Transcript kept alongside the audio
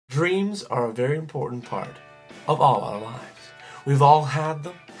Dreams are a very important part of all our lives. We've all had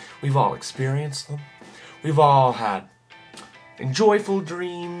them. We've all experienced them. We've all had joyful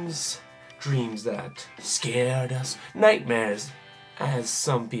dreams, dreams that scared us, nightmares, as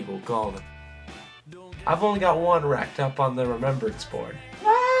some people call them. I've only got one racked up on the remembrance board.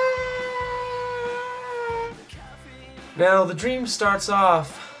 Now, the dream starts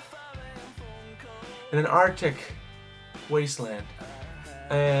off in an Arctic wasteland,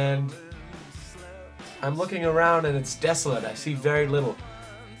 and I'm looking around and it's desolate. I see very little.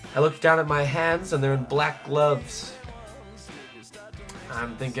 I look down at my hands and they're in black gloves.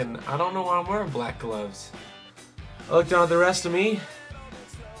 I'm thinking, I don't know why I'm wearing black gloves. I look down at the rest of me.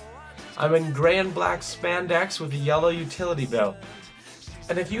 I'm in gray and black spandex with a yellow utility belt.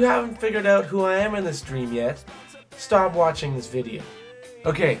 And if you haven't figured out who I am in this dream yet, stop watching this video.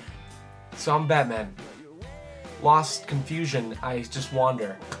 Okay, so I'm Batman. Lost confusion, I just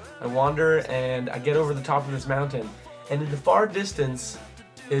wander. I wander and I get over the top of this mountain, and in the far distance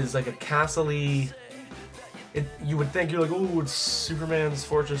is like a castle-y. You would think, you're like, oh, it's Superman's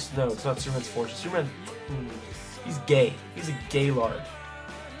fortress. No, it's not Superman's fortress. Superman, he's gay. He's a gaylord.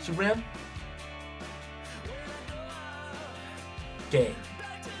 Superman? Gay.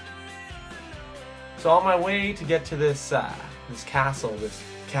 So on my way to get to this castle,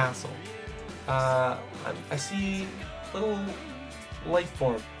 I see little life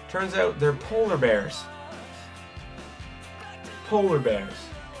form. Turns out they're polar bears. Polar bears.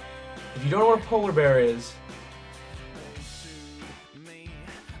 If you don't know what a polar bear is,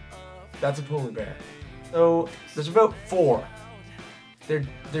 that's a polar bear. So there's about 4. They're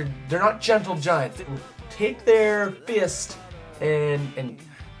not gentle giants. They take their fist and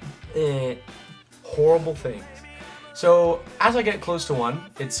horrible things. So as I get close to one,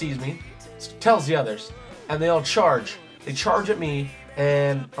 it sees me, tells the others, and they all charge. They charge at me,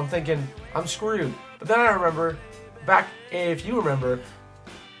 and I'm thinking, I'm screwed. But then I remember, if you remember,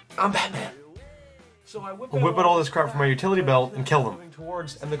 I'm Batman. So I whip out all this crap from my utility belt and kill them.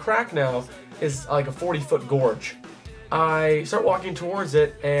 And the crack now is like a 40-foot gorge. I start walking towards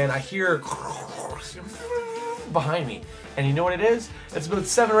it, and I hear behind me. And you know what it is? It's about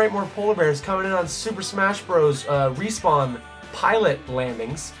 7 or 8 more polar bears coming in on Super Smash Bros. Respawn pilot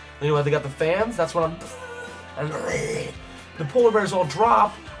landings. You know what? They got the fans. That's what and the polar bears all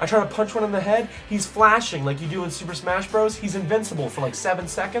drop. I try to punch one in the head. He's flashing like you do in Super Smash Bros. He's invincible for like 7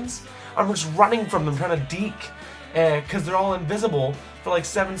 seconds. I'm just running from them trying to deke, because they're all invisible for like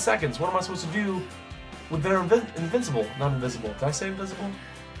 7 seconds. What am I supposed to do with their invincible? Not invisible. Did I say invisible?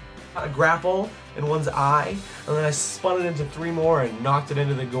 A grapple in one's eye, and then I spun it into 3 more and knocked it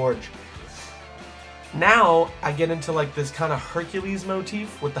into the gorge. Now I get into like this kind of Hercules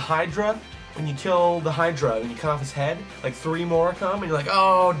motif with the Hydra. When you kill the Hydra and you cut off his head, like 3 more come, and you're like,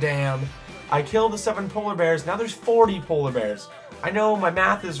 oh damn. I killed the 7 polar bears, now there's 40 polar bears. I know my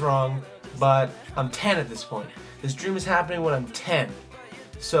math is wrong, but I'm 10 at this point. This dream is happening when I'm 10.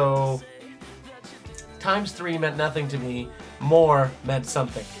 So, times 3 meant nothing to me, more meant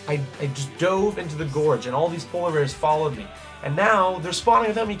something. I just dove into the gorge, and all these polar bears followed me. And now, they're spawning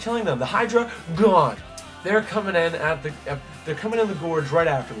without me killing them. The Hydra, gone. They're coming in they're coming in the gorge right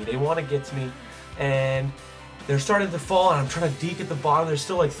after me. They want to get to me, and they're starting to fall, and I'm trying to deke at the bottom. There's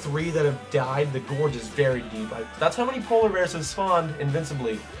still like 3 that have died. The gorge is very deep. That's how many polar bears have spawned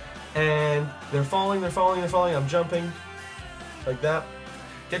invincibly. And they're falling, they're falling, they're falling. I'm jumping like that.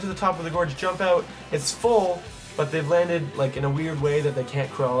 Get to the top of the gorge, jump out. It's full, but they've landed like in a weird way that they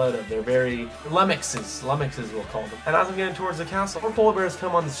can't crawl out of. They're very lummoxes we'll call them. And as I'm getting towards the castle, 4 polar bears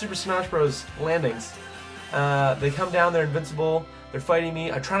come on the Super Smash Bros. Landings. They come down, they're invincible, they're fighting me.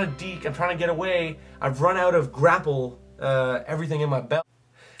 I'm trying to deke, I'm trying to get away. I've run out of grapple, everything in my belt.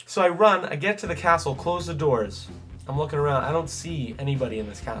 So I run, I get to the castle, close the doors. I'm looking around, I don't see anybody in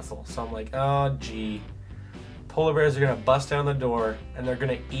this castle. So I'm like, oh gee. Polar bears are gonna bust down the door and they're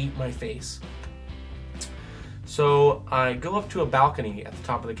gonna eat my face. So I go up to a balcony at the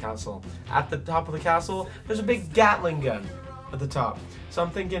top of the castle. At the top of the castle, there's a big Gatling gun at the top. So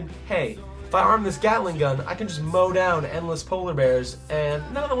I'm thinking, hey, if I arm this Gatling gun, I can just mow down endless polar bears, and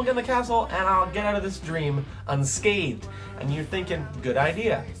none of them will get in the castle, and I'll get out of this dream unscathed. And you're thinking, good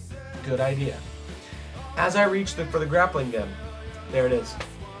idea. Good idea. As I reach for the grappling gun, there it is.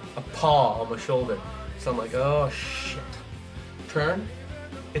 A paw on my shoulder. So I'm like, oh shit. Turn.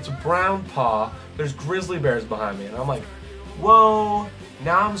 It's a brown paw. There's grizzly bears behind me, and I'm like, whoa,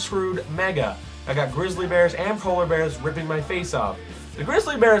 now I'm screwed mega. I got grizzly bears and polar bears ripping my face off. The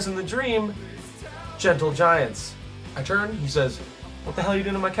grizzly bears in the dream, gentle giants. I turn, he says, what the hell are you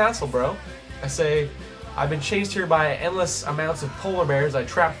doing in my castle, bro? I say, I've been chased here by endless amounts of polar bears. I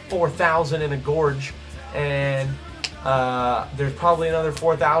trapped 4,000 in a gorge, and there's probably another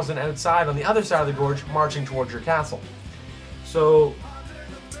 4,000 outside on the other side of the gorge marching towards your castle. So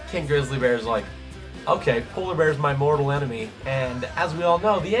King Grizzly Bear is like, okay, polar bear is my mortal enemy, and as we all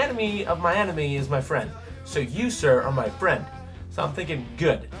know, the enemy of my enemy is my friend. So you, sir, are my friend. So I'm thinking,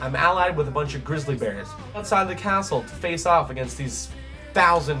 good. I'm allied with a bunch of grizzly bears outside the castle to face off against these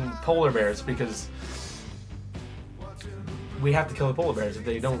 1,000 polar bears, because we have to kill the polar bears. If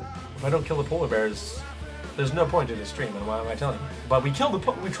I don't kill the polar bears, there's no point to this stream, and why am I telling you? But we're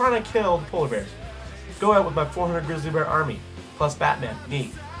trying to kill the polar bears. Go out with my 400 grizzly bear army, plus Batman,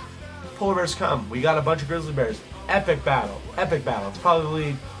 me. Polar bears come. We got a bunch of grizzly bears. Epic battle. Epic battle. It's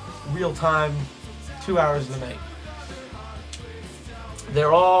probably real time, 2 hours of the night.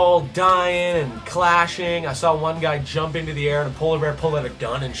 They're all dying and clashing. I saw one guy jump into the air and a polar bear pulled out a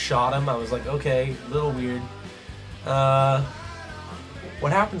gun and shot him. I was like, okay, a little weird.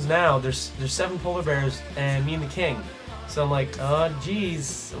 What happens now, there's 7 polar bears and me and the king. So I'm like, oh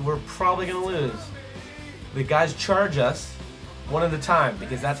geez, we're probably gonna lose. The guys charge us one at a time,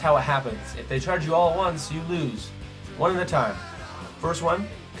 because that's how it happens. If they charge you all at once, you lose. One at a time. First one,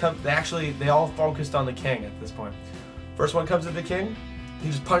 they all focused on the king at this point. First one comes at the king, he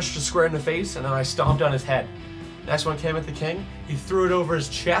just punched a square in the face, and then I stomped on his head. Next one came at the king, he threw it over his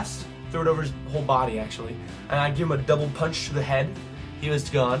chest, threw it over his whole body actually, and I give him a double punch to the head. He was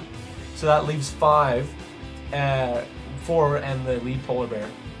gone. So that leaves 4 and the lead polar bear.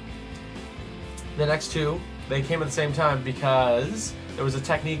 The next 2, they came at the same time because there was a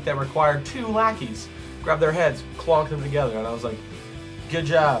technique that required 2 lackeys. Grab their heads, clonk them together, and I was like, good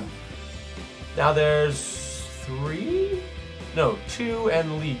job. Now there's 3? No, 2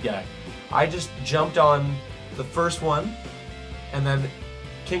 and the lead guy. I just jumped on the first one, and then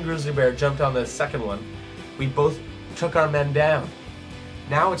King Grizzly Bear jumped on the second one. We both took our men down.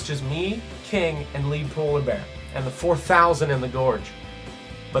 Now it's just me, King, and lead polar bear, and the 4,000 in the gorge.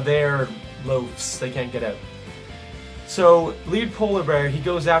 But they're loafs, they can't get out. So lead polar bear, he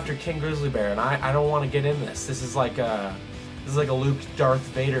goes after King Grizzly Bear, and I don't want to get in this. This is like a Luke Darth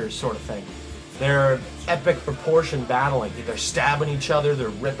Vader sort of thing. They're epic proportion battling. They're stabbing each other, they're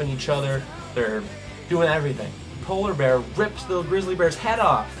ripping each other, they're doing everything. Polar bear rips the grizzly bear's head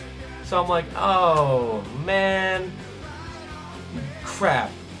off. So I'm like, oh man,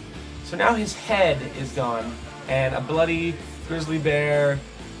 crap. So now his head is gone, and a bloody grizzly bear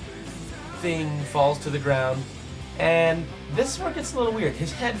thing falls to the ground. And this is where it gets a little weird.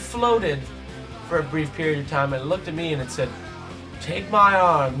 His head floated for a brief period of time, and it looked at me and it said, take my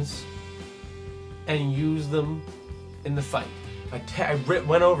arms and use them in the fight. I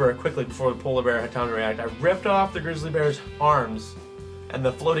went over quickly before the polar bear had time to react. I ripped off the grizzly bear's arms, and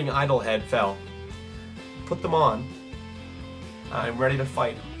the floating idol head fell. Put them on. I'm ready to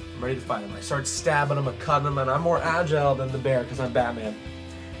fight him. I'm ready to fight him. I start stabbing him and cutting him, and I'm more agile than the bear because I'm Batman.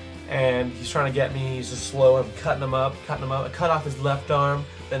 And he's trying to get me. He's just slow. I'm cutting him up, cutting him up. I cut off his left arm,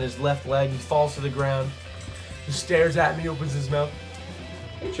 then his left leg. He falls to the ground. He stares at me, opens his mouth.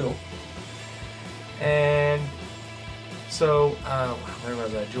 Hey, Joel. And so, where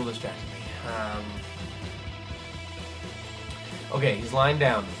was I? Jewel distracted me. Okay, he's lying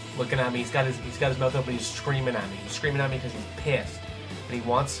down, looking at me. He's got his mouth open. He's screaming at me. He's screaming at me because he's pissed, and he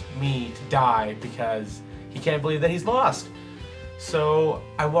wants me to die because he can't believe that he's lost. So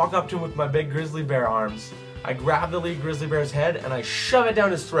I walk up to him with my big grizzly bear arms. I grab the lead grizzly bear's head and I shove it down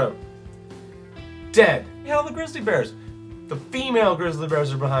his throat. Dead. Hell, the grizzly bears. The female grizzly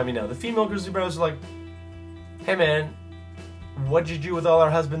bears are behind me now. The female grizzly bears are like, hey man, what'd you do with all our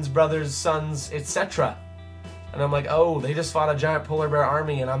husbands, brothers, sons, etc.? And I'm like, oh, they just fought a giant polar bear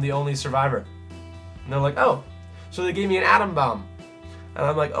army and I'm the only survivor. And they're like, oh. So they gave me an atom bomb. And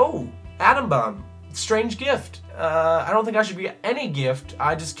I'm like, oh, atom bomb. Strange gift. I don't think I should be any gift.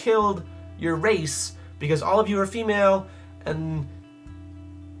 I just killed your race because all of you are female and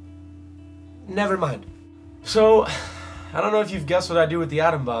never mind. So, I don't know if you've guessed what I do with the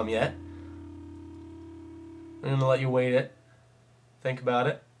atom bomb yet. I'm gonna let you wait it. Think about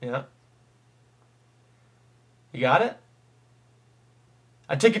it. Yeah. You got it?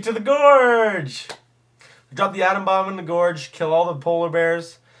 I take it to the gorge! I drop the atom bomb in the gorge, kill all the polar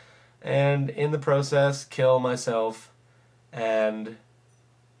bears, and in the process, kill myself, and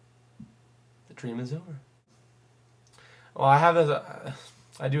the dream is over. Well,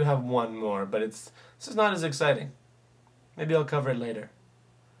 I do have one more, but this is not as exciting. Maybe I'll cover it later.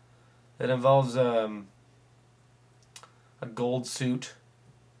 It involves a gold suit,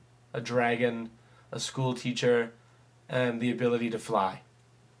 a dragon, a school teacher, and the ability to fly.